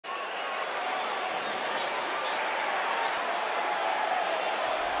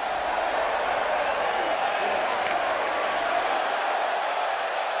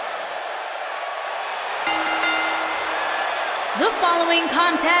The following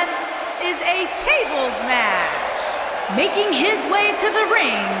contest is a tables match. Making his way to the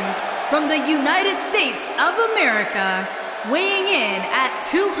ring from the United States of America, weighing in at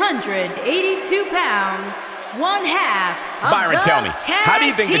 282 pounds, one half of Byron, the tell me, how do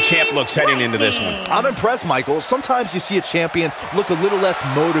you think the Tag champ looks heading Team into this one? Lightning. I'm impressed, Michael. Sometimes you see a champion look a little less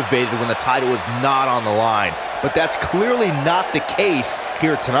motivated when the title is not on the line, but that's clearly not the case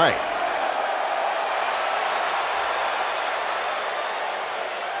here tonight.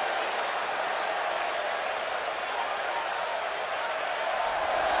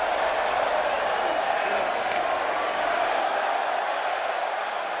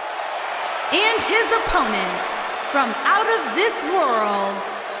 And his opponent, from out of this world,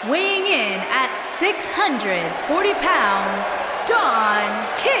 weighing in at 640 pounds, Don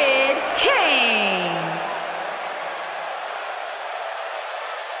Kid Kane.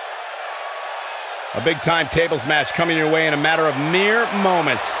 A big-time tables match coming your way in a matter of mere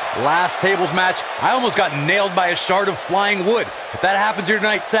moments. Last tables match, I almost got nailed by a shard of flying wood. If that happens here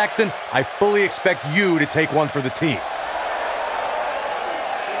tonight, Saxton, I fully expect you to take one for the team.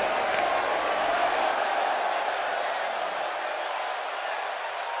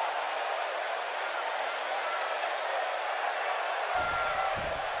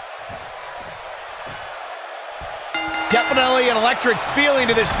 Definitely an electric feeling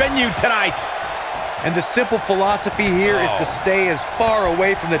to this venue tonight. And the simple philosophy here is to stay as far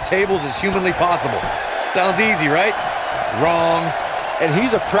away from the tables as humanly possible. Sounds easy, right? Wrong. And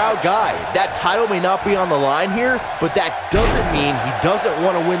he's a proud guy. That title may not be on the line here, but that doesn't mean he doesn't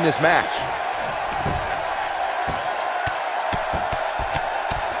want to win this match.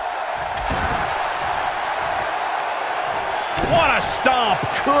 What a stomp.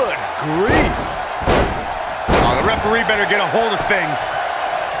 Good grief. Oh, the referee better get a hold of things.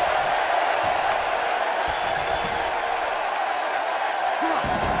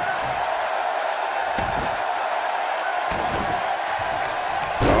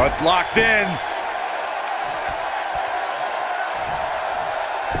 Oh, it's locked in.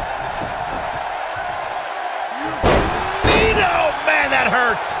 Oh, man, that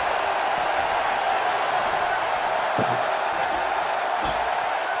hurts.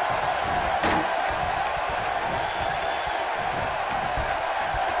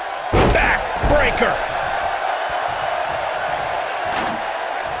 Breaker.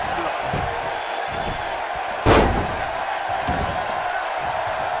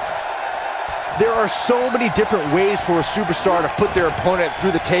 There are so many different ways for a superstar to put their opponent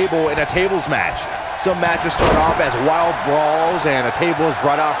through the table in a tables match. Some matches start off as wild brawls and a table is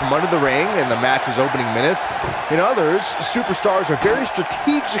brought out from under the ring in the match's opening minutes. In others, superstars are very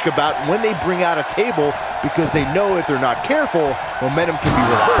strategic about when they bring out a table because they know if they're not careful, momentum can be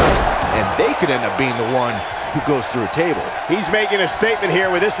reversed and they could end up being the one who goes through a table. He's making a statement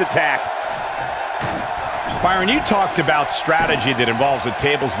here with this attack. Byron, you talked about strategy that involves a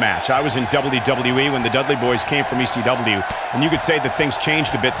tables match. I was in WWE when the Dudley Boys came from ECW, and you could say that things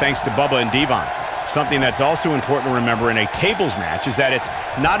changed a bit thanks to Bubba and Devon. Something that's also important to remember in a tables match is that it's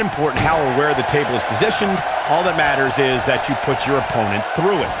not important how or where the table is positioned. All that matters is that you put your opponent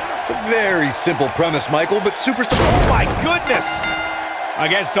through it. It's a very simple premise, Michael, but superstar... Oh, my goodness!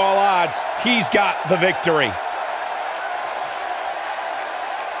 Against all odds, he's got the victory.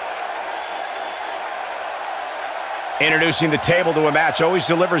 Introducing the table to a match always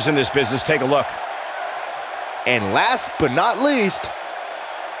delivers in this business. Take a look. And last but not least,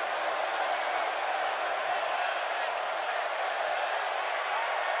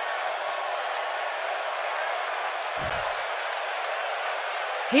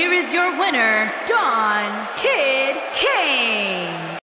 Here is your winner, Don